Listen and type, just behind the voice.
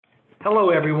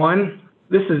Hello, everyone.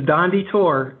 This is Don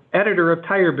Detour, editor of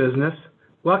Tire Business,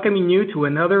 welcoming you to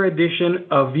another edition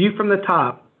of View from the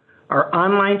Top, our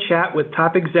online chat with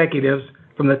top executives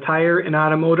from the tire and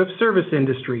automotive service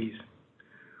industries.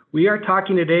 We are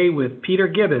talking today with Peter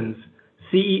Gibbons,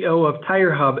 CEO of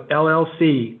TireHub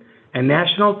LLC, a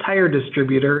national tire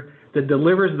distributor that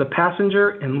delivers the passenger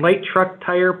and light truck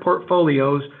tire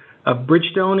portfolios of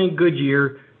Bridgestone and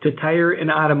Goodyear to tire and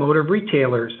automotive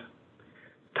retailers.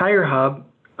 TireHub,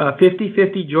 a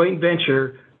 50-50 joint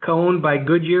venture co-owned by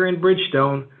Goodyear and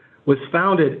Bridgestone, was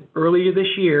founded earlier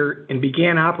this year and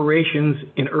began operations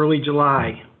in early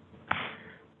July.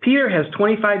 Peter has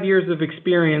 25 years of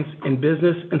experience in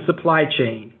business and supply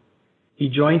chain. He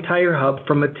joined TireHub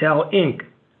from Mattel Inc.,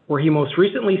 where he most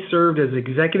recently served as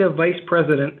Executive Vice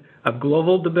President of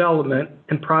Global Development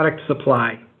and Product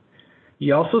Supply.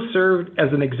 He also served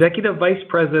as an Executive Vice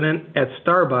President at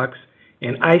Starbucks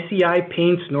and ICI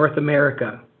Paints North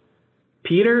America.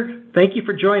 Peter, thank you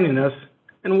for joining us,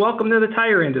 and welcome to the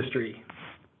tire industry.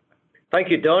 Thank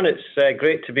you, Don. It's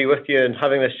great to be with you and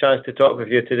having this chance to talk with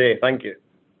you today. Thank you.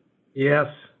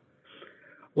 Yes.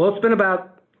 Well, it's been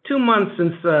about 2 months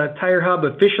since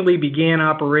TireHub officially began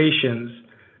operations.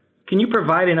 Can you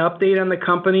provide an update on the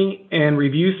company and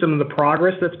review some of the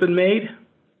progress that's been made?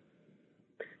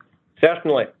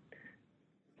 Certainly.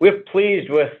 We're pleased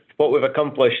with what we've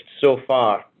accomplished so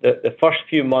far. The first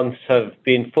few months have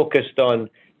been focused on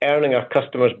earning our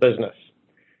customers' business.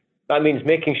 That means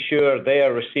making sure they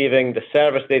are receiving the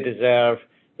service they deserve,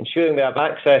 ensuring they have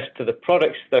access to the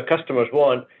products their customers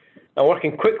want, and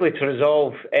working quickly to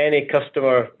resolve any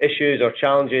customer issues or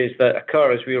challenges that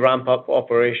occur as we ramp up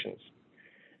operations.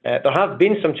 There have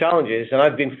been some challenges, and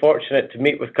I've been fortunate to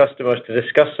meet with customers to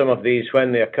discuss some of these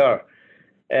when they occur.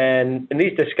 And in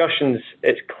these discussions,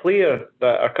 it's clear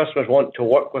that our customers want to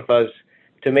work with us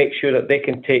to make sure that they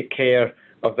can take care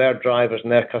of their drivers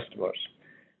and their customers.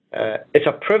 It's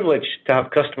a privilege to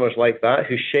have customers like that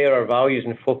who share our values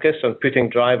and focus on putting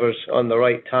drivers on the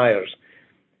right tires.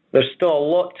 There's still a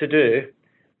lot to do,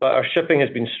 but our shipping has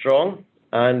been strong,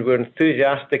 and we're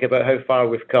enthusiastic about how far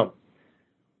we've come.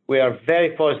 We are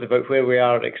very positive about where we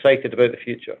are and excited about the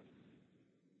future.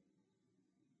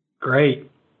 Great.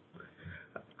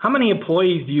 How many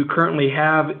employees do you currently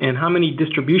have, and how many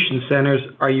distribution centers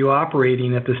are you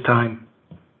operating at this time?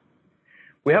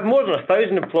 We have more than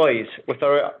 1,000 employees, with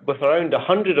around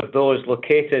 100 of those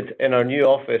located in our new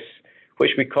office,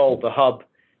 which we call the Hub,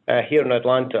 here in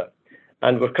Atlanta.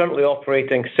 And we're currently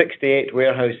operating 68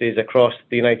 warehouses across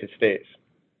the United States.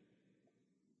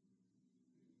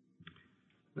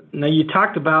 Now, you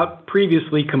talked about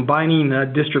previously combining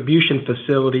distribution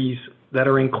facilities that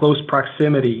are in close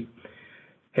proximity.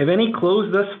 Have any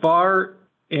closed thus far?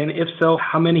 And if so,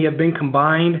 how many have been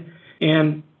combined?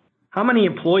 And how many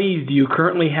employees do you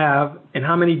currently have? And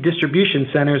how many distribution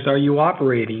centers are you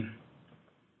operating?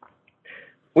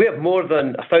 We have more than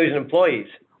 1,000 employees,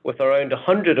 with around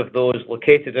 100 of those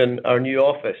located in our new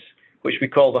office, which we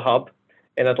call the Hub,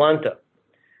 in Atlanta.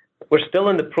 We're still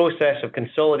in the process of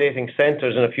consolidating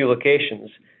centers in a few locations,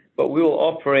 but we will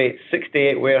operate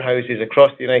 68 warehouses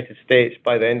across the United States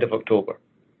by the end of October.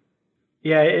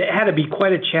 Yeah, it had to be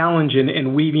quite a challenge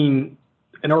in weaving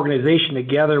an organization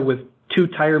together with two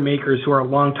tire makers who are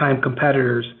longtime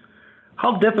competitors.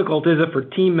 How difficult is it for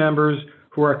team members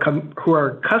who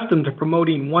are accustomed to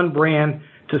promoting one brand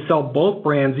to sell both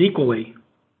brands equally?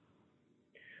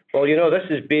 Well, this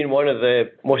has been one of the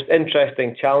most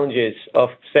interesting challenges of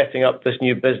setting up this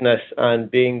new business and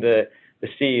being the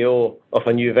CEO of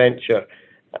a new venture.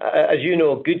 As you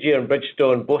know, Goodyear and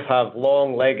Bridgestone both have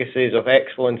long legacies of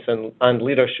excellence and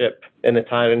leadership in the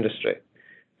tire industry.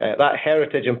 That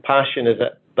heritage and passion is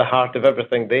at the heart of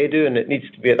everything they do, and it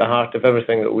needs to be at the heart of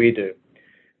everything that we do.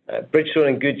 Bridgestone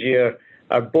and Goodyear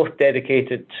are both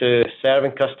dedicated to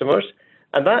serving customers,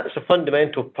 and that's a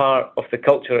fundamental part of the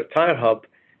culture at TireHub.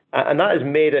 And that has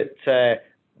made it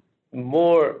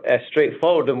more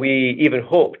straightforward than we even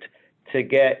hoped to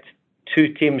get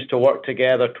two teams to work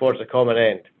together towards a common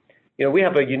end. We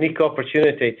have a unique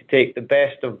opportunity to take the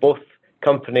best of both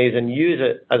companies and use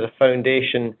it as a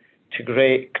foundation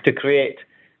to create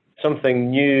something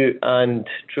new and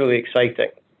truly exciting.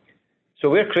 So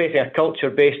we're creating a culture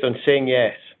based on saying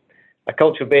yes, a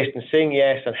culture based on saying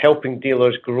yes and helping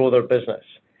dealers grow their business.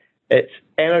 It's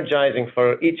energizing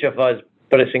for each of us,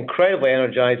 but it's incredibly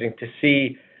energizing to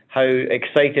see how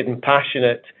excited and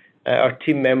passionate our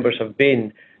team members have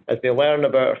been as they learn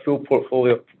about our full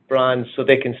portfolio of brands so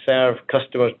they can serve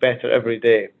customers better every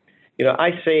day.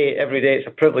 I say every day it's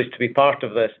a privilege to be part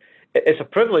of this. It's a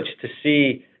privilege to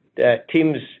see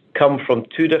teams come from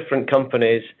two different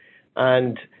companies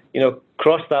and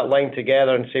cross that line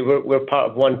together and say we're part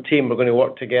of one team, we're going to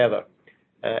work together.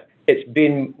 It's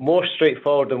been more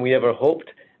straightforward than we ever hoped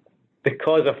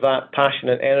because of that passion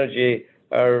and energy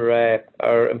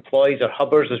our employees, our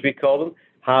hubbers as we call them,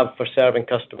 have for serving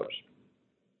customers.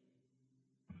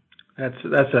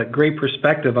 That's a great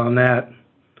perspective on that.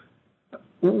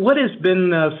 What has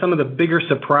been some of the bigger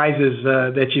surprises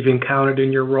that you've encountered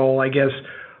in your role, I guess,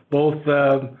 both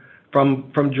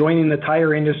from joining the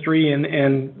tire industry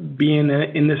and being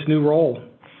in this new role?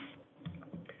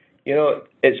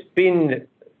 It's been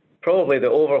probably the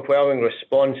overwhelming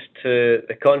response to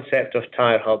the concept of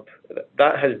TireHub.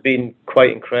 That has been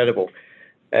quite incredible.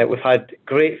 We've had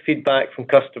great feedback from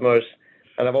customers,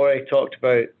 and I've already talked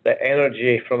about the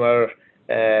energy from our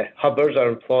hubbers, our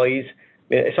employees.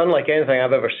 I mean, it's unlike anything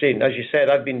I've ever seen. As you said,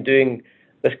 I've been doing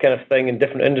this kind of thing in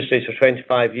different industries for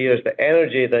 25 years. The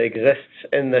energy that exists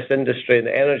in this industry and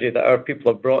the energy that our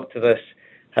people have brought to this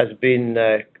has been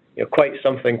quite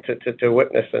something to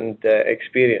witness and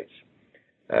experience.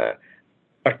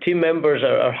 Our team members,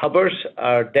 our hubbers,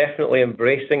 are definitely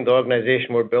embracing the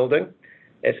organization we're building.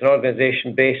 It's an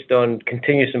organization based on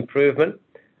continuous improvement,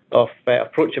 of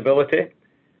approachability,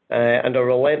 and a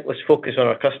relentless focus on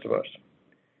our customers.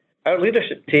 Our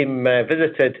leadership team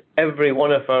visited every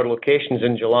one of our locations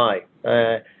in July,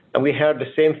 and we heard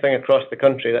the same thing across the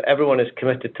country, that everyone is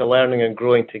committed to learning and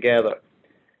growing together.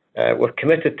 We're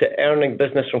committed to earning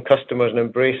business from customers and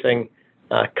embracing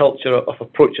a culture of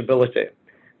approachability.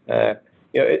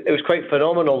 It was quite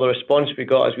phenomenal, the response we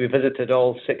got as we visited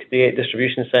all 68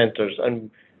 distribution centres,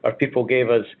 and our people gave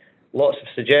us lots of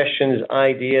suggestions,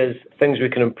 ideas, things we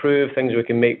can improve, things we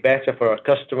can make better for our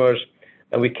customers,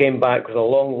 and we came back with a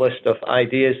long list of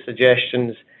ideas,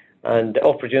 suggestions, and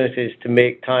opportunities to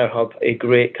make TireHub a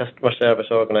great customer service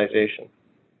organisation.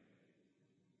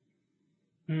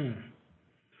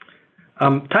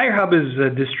 TireHub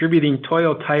is distributing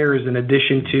Toyo tires in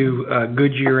addition to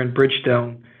Goodyear and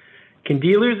Bridgestone. Can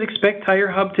dealers expect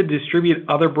TireHub to distribute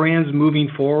other brands moving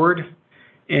forward?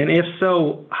 And if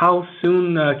so, how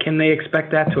soon can they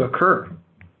expect that to occur?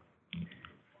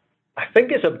 I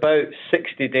think it's about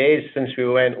 60 days since we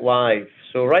went live.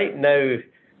 So right now,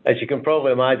 as you can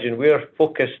probably imagine, we're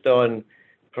focused on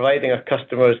providing our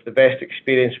customers the best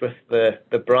experience with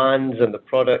the brands and the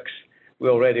products we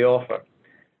already offer.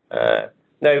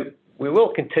 Now, we will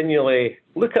continually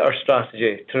look at our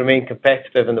strategy to remain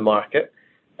competitive in the market,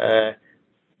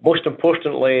 most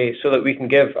importantly, so that we can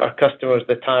give our customers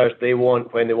the tires they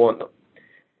want when they want them.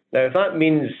 Now, if that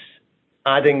means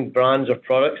adding brands or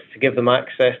products to give them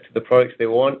access to the products they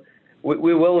want,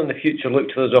 we will in the future look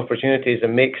to those opportunities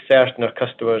and make certain our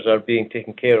customers are being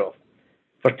taken care of.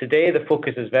 For today, the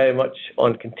focus is very much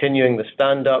on continuing the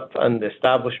stand-up and the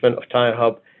establishment of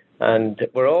TireHub, and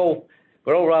we're all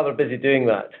rather busy doing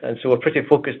that, and so we're pretty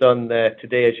focused on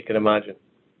today, as you can imagine.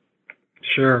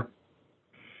 Sure.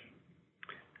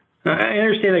 I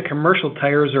understand that commercial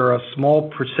tires are a small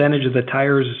percentage of the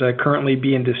tires currently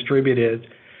being distributed.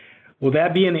 Will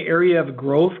that be an area of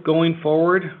growth going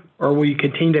forward, or will you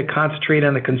continue to concentrate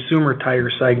on the consumer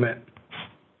tire segment?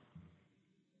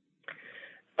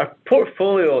 Our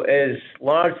portfolio is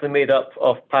largely made up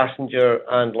of passenger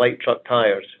and light truck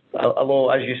tires, although,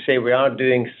 as you say, we are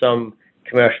doing some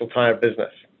commercial tire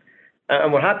business.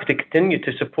 And we're happy to continue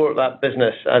to support that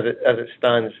business as it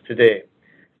stands today.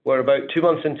 We're about 2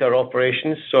 months into our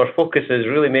operations, so our focus is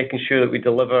really making sure that we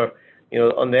deliver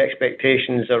on the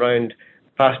expectations around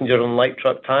passenger and light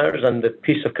truck tires and the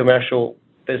piece of commercial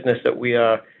business that we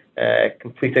are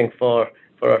completing for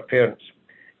our parents.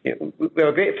 We have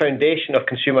a great foundation of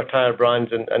consumer tire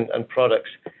brands and products,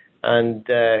 and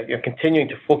continuing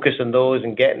to focus on those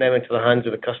and getting them into the hands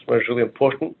of the customer is really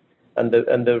important. And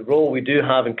the role we do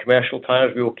have in commercial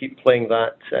tires, we will keep playing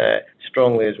that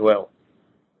strongly as well.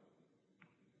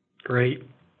 Great.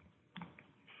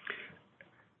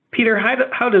 Peter,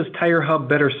 how does TireHub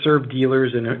better serve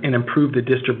dealers and improve the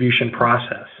distribution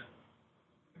process?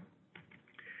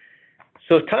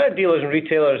 So tire dealers and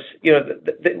retailers,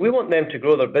 we want them to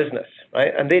grow their business,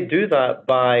 right? And they do that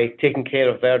by taking care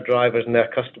of their drivers and their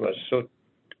customers. So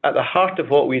at the heart of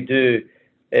what we do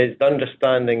is the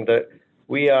understanding that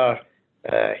we are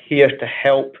here to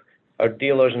help our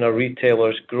dealers and our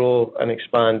retailers grow and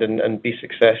expand and be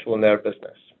successful in their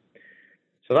business.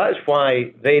 So that is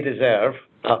why they deserve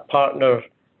a partner,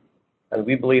 and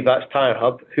we believe that's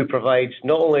TireHub, who provides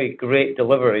not only great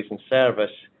deliveries and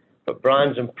service, but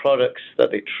brands and products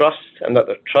that they trust and that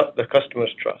their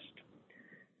customers trust.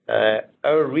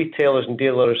 Our retailers and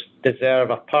dealers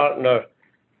deserve a partner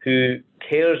who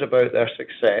cares about their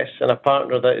success and a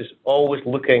partner that is always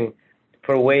looking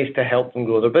for ways to help them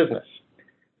grow their business.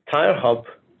 TireHub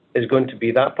is going to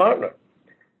be that partner.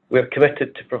 We're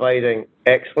committed to providing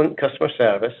excellent customer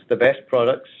service, the best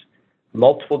products,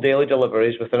 multiple daily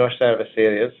deliveries within our service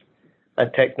areas,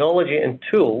 and technology and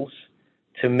tools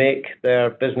to make their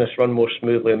business run more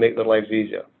smoothly and make their lives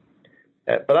easier.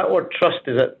 But that word trust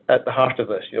is at the heart of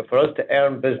this. For us to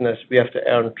earn business, we have to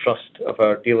earn trust of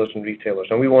our dealers and retailers,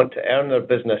 and we want to earn their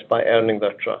business by earning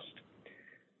their trust.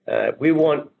 We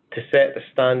want to set the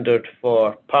standard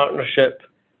for partnership,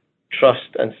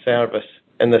 trust, and service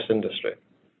in this industry.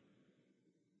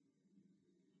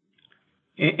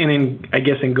 And I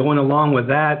guess in going along with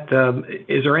that,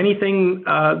 is there anything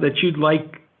that you'd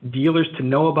like dealers to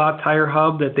know about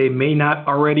TireHub that they may not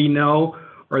already know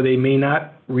or they may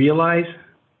not realize?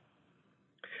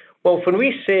 Well, when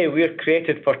we say we're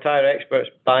created for tire experts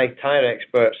by tire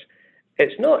experts,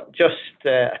 it's not just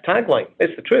a tagline,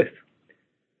 it's the truth.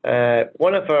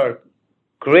 One of our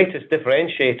greatest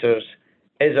differentiators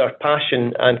is our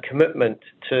passion and commitment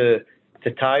to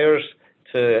tires,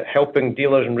 to helping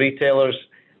dealers and retailers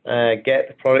get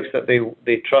the products that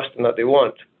they trust and that they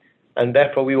want, and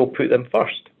therefore we will put them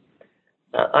first.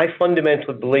 I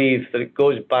fundamentally believe that it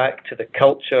goes back to the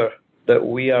culture that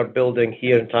we are building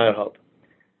here in TireHub.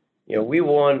 We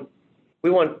want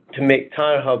to make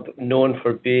TireHub known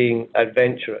for being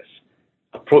adventurous,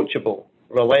 approachable,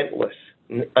 relentless,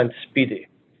 and speedy.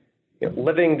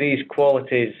 Living these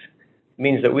qualities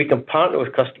means that we can partner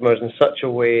with customers in such a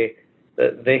way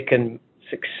that they can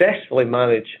successfully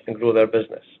manage and grow their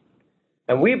business.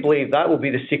 And we believe that will be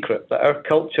the secret, that our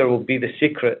culture will be the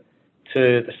secret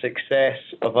to the success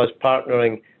of us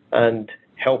partnering and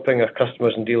helping our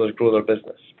customers and dealers grow their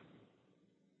business.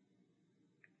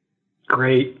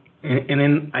 Great. And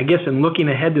then I guess in looking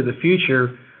ahead to the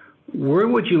future, where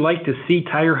would you like to see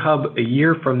TireHub a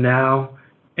year from now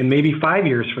and maybe 5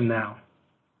 years from now?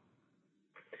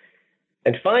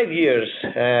 In 5 years,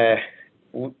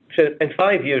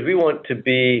 we want to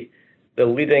be the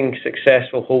leading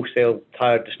successful wholesale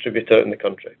tire distributor in the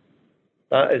country.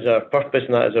 That is our purpose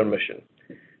and that is our mission.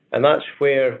 And that's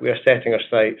where we are setting our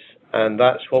sights, and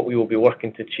that's what we will be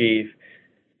working to achieve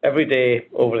every day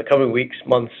over the coming weeks,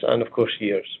 months, and of course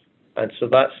years. And so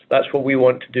that's what we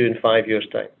want to do in 5 years'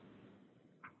 time.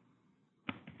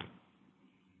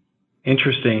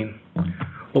 Interesting.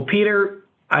 Well, Peter,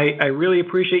 I really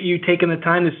appreciate you taking the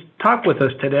time to talk with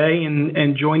us today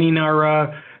and joining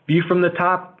our View from the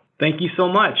Top. Thank you so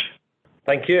much.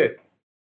 Thank you.